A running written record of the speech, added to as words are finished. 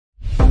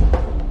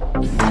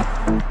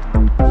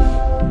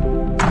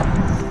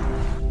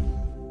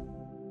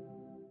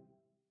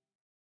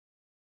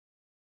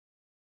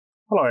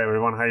Hello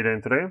everyone, how are you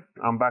doing today?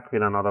 I'm back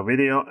with another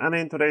video, and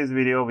in today's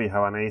video we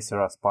have an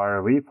Acer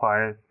Aspire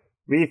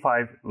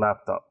V5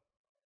 laptop.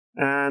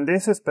 And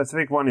this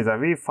specific one is a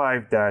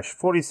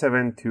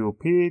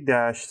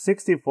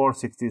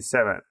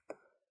V5-472P-6467.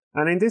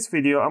 And in this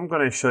video I'm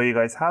going to show you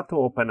guys how to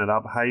open it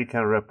up, how you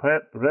can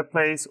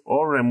replace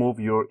or remove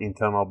your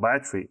internal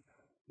battery.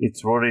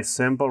 It's really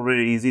simple,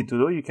 really easy to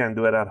do. You can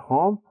do it at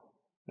home,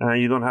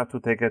 and you don't have to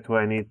take it to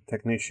any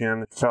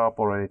technician shop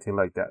or anything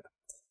like that.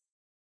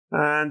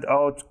 And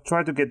I'll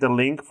try to get the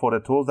link for the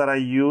tools that I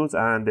use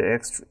and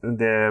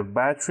the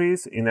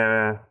batteries in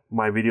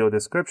my video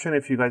description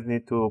if you guys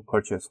need to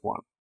purchase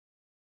one.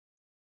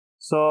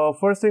 So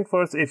first thing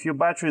first, if your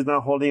battery is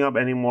not holding up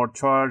any more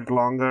charge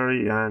longer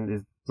and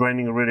is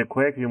draining really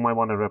quick, you might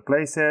want to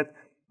replace it.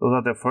 Those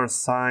are the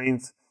first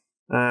signs.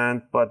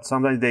 But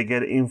sometimes they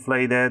get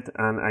inflated,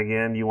 and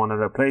again you want to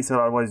replace it,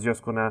 otherwise it's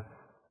just gonna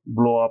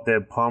blow up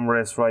the palm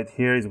rest right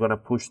here. It's gonna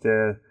push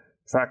the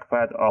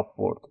trackpad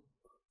upward.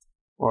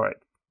 Alright,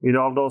 with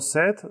all those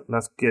set,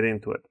 let's get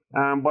into it.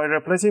 By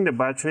replacing the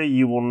battery,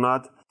 you will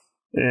not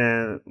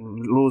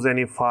lose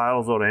any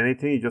files or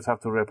anything. You just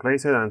have to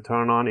replace it and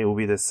turn on, it will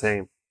be the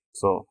same.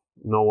 So,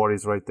 no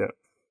worries right there.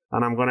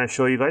 And I'm going to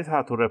show you guys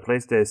how to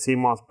replace the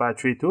CMOS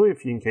battery too,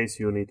 in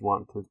case you need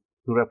one to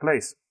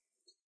replace.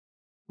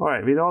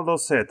 Alright, with all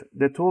those set,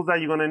 the tools that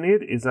you're going to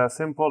need is a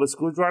simple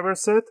screwdriver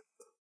set.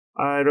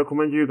 I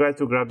recommend you guys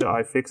to grab the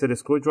UFIXTEK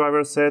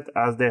screwdriver set,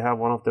 as they have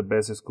one of the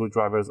best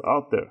screwdrivers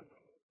out there.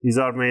 These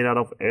are made out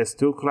of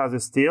S2 class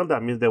steel.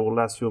 That means they will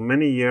last you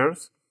many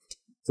years.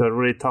 It's a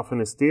really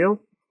toughened steel.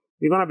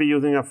 You're going to be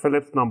using a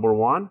Phillips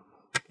 #1.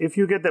 If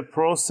you get the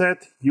Pro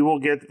set, you will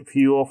get a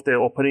few of the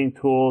opening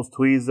tools,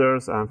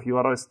 tweezers, and a few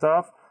other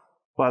stuff,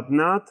 but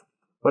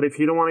if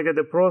you don't want to get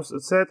the Pro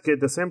set, get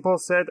the simple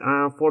set.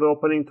 And for the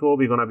opening tool,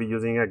 we're going to be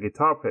using a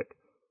guitar pick.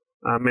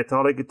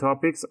 Metallic guitar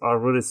picks are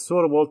really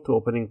suitable to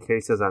opening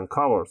cases and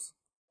covers.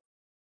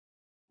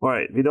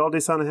 Alright, with all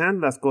this on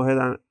hand, let's go ahead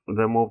and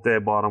remove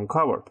the bottom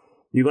cover.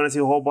 You're going to see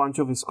a whole bunch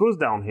of screws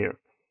down here.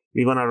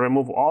 We're going to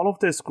remove all of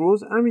the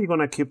screws, and we're going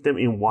to keep them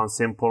in one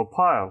simple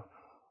pile.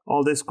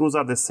 All the screws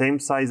are the same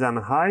size and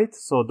height,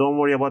 so don't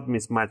worry about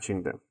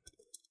mismatching them.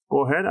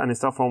 Go ahead and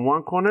start from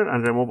one corner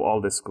and remove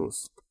all the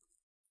screws.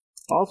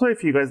 Also,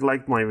 if you guys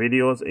like my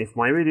videos, if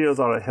my videos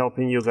are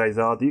helping you guys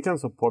out, you can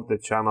support the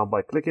channel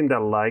by clicking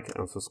that like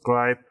and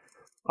subscribe.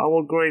 I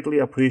will greatly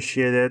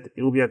appreciate it.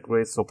 It will be a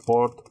great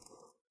support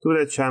to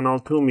the channel,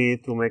 to me,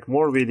 to make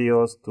more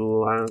videos,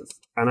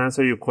 and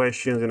answer your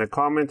questions in the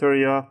comment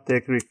area,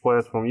 take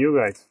requests from you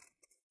guys.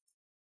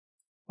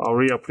 I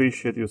really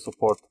appreciate your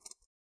support.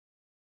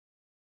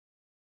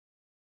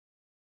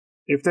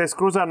 If the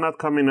screws are not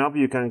coming up,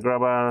 you can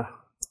grab a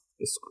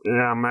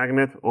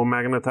magnet or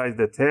magnetize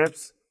the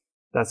tips.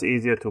 That's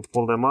easier to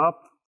pull them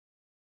up.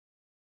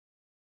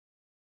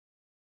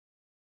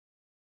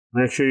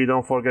 Make sure you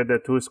don't forget the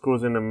 2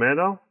 screws in the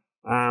middle.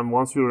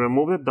 Once you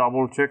remove it,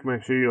 double check,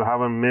 make sure you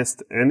haven't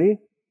missed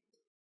any.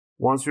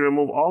 Once you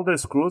remove all the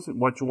screws,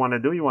 what you want to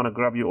do, you want to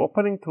grab your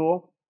opening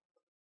tool,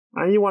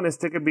 and you want to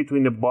stick it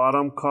between the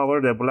bottom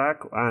cover, the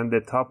black, and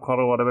the top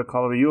color, whatever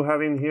color you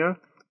have in here,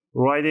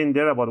 right in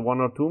there, about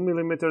 1 or 2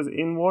 millimeters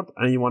inward,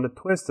 and you want to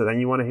twist it, and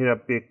you want to hear a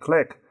big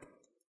click.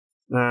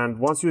 And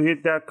once you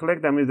hit that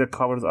click, that means the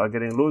covers are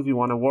getting loose. You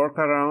want to work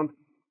around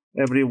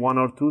every 1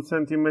 or 2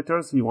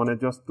 centimeters. You want to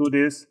just do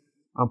this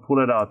and pull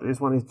it out. This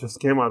one just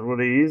came out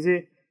really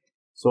easy.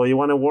 So you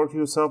want to work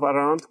yourself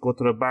around, go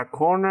to the back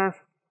corner,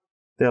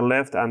 the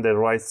left and the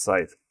right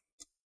side.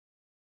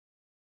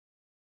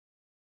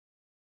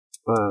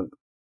 And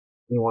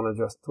you want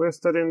to just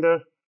twist it in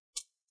there,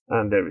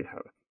 and there we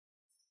have it.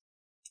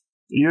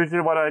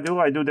 Usually what I do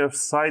the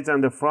sides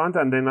and the front,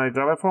 and then I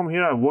grab it from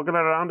here, I wiggle it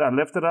around, I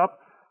lift it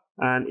up,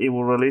 and it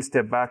will release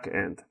the back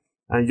end.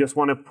 And you just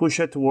want to push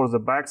it towards the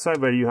back side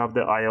where you have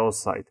the I/O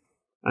side,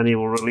 and it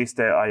will release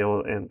the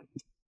I/O end.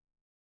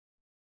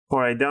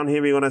 Alright, down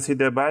here we're going to see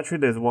the battery.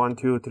 There's 1,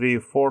 2, 3,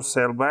 4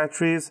 cell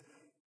batteries,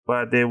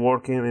 but they're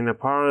working in a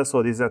parallel,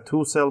 so these are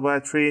 2 cell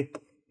battery,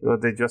 because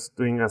they're just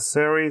doing a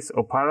series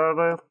or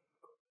parallel.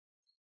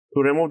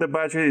 To remove the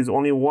battery, is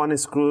only 1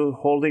 screw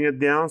holding it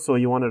down, so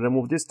you want to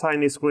remove this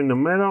tiny screw in the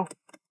middle.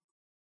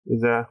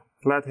 The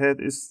flathead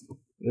is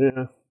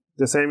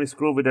the same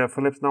screw with the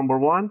Phillips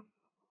 #1.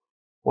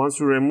 Once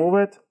you remove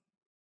it,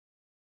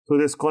 to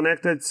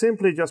disconnect it,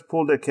 simply just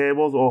pull the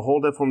cables or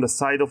hold it from the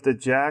side of the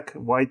jack,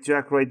 white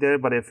jack right there.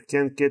 But if you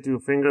can't get your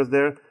fingers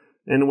there,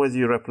 anyways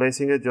you're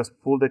replacing it,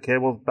 just pull the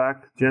cables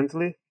back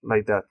gently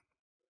like that.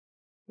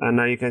 And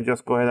now you can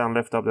just go ahead and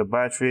lift up the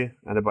battery,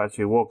 and the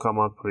battery will come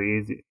out pretty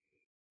easy.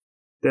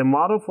 The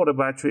model for the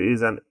battery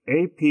is an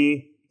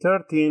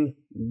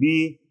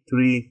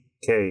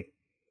AP13B3K.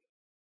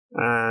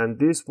 And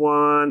this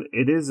one,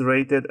 it is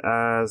rated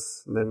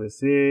as, let me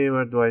see,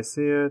 where do I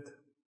see it?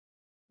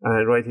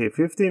 Right here,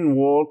 15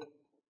 volt,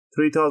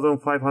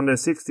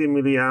 3560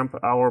 milliamp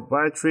hour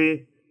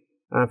battery,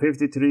 and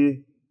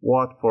 53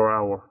 watt per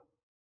hour.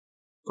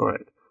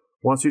 Alright,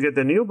 once you get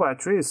the new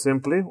battery,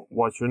 simply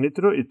what you need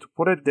to do is to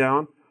put it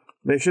down,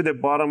 Make sure the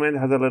bottom end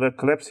has a little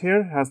clips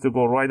here, has to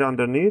go right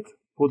underneath.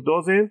 Put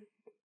those in,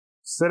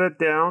 set it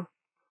down.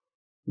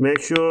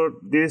 Make sure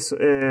this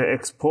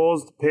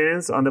exposed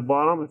pins on the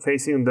bottom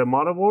facing the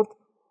motherboard,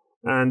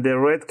 and the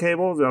red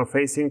cables are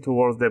facing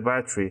towards the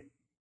battery.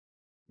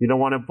 You don't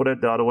want to put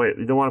it the other way.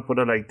 You don't want to put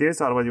it like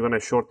this, otherwise you're going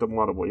to short the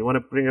motherboard. You want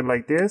to bring it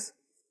like this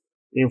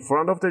in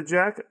front of the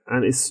jack,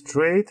 and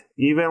straight,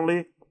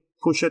 evenly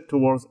push it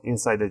towards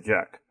inside the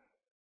jack.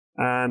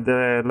 And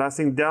the last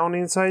thing down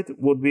inside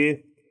would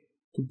be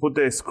to put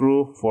the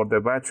screw for the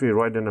battery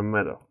right in the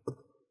middle.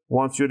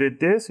 Once you did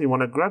this, you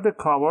want to grab the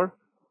cover.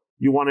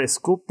 You want to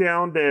scoop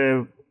down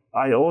the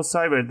I/O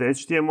side where the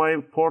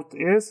HDMI port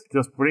is.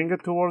 Just bring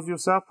it towards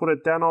yourself. Put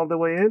it down all the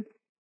way in.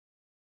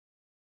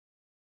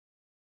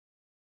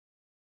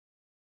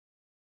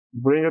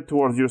 Bring it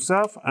towards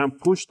yourself and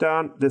push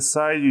down the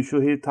side. You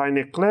should hear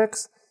tiny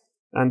clicks,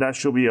 and that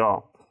should be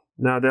all.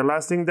 Now the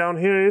last thing down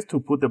here is to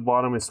put the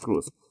bottom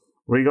screws.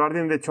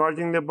 Regarding the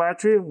charging the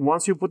battery,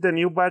 once you put the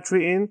new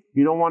battery in,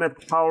 you don't want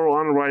to power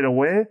on right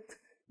away.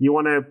 You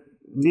want to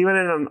leave it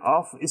in an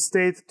off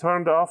state,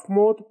 turned off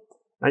mode,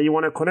 and you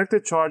want to connect the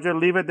charger,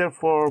 leave it there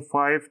for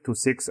 5 to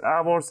 6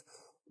 hours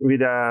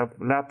with a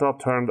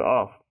laptop turned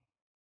off.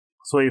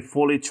 So it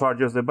fully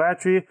charges the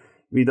battery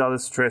without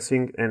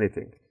stressing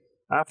anything.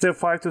 After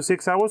 5 to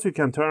 6 hours, you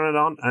can turn it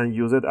on and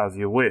use it as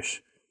you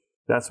wish.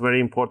 That's very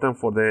important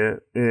for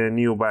the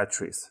new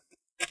batteries.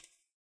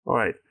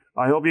 Alright,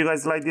 I hope you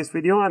guys liked this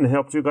video and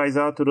helped you guys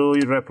out to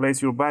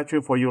replace your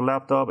battery for your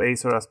laptop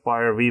Acer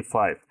Aspire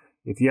V5.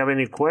 If you have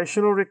any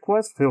question or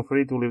requests, feel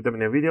free to leave them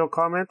in a video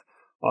comment.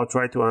 I'll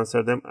try to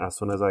answer them as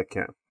soon as I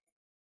can.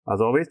 As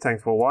always,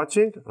 thanks for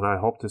watching, and I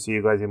hope to see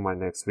you guys in my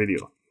next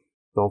video.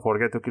 Don't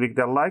forget to click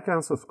that like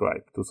and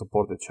subscribe to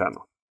support the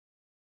channel.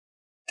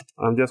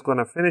 I'm just going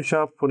to finish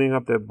up putting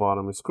up the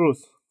bottom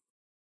screws.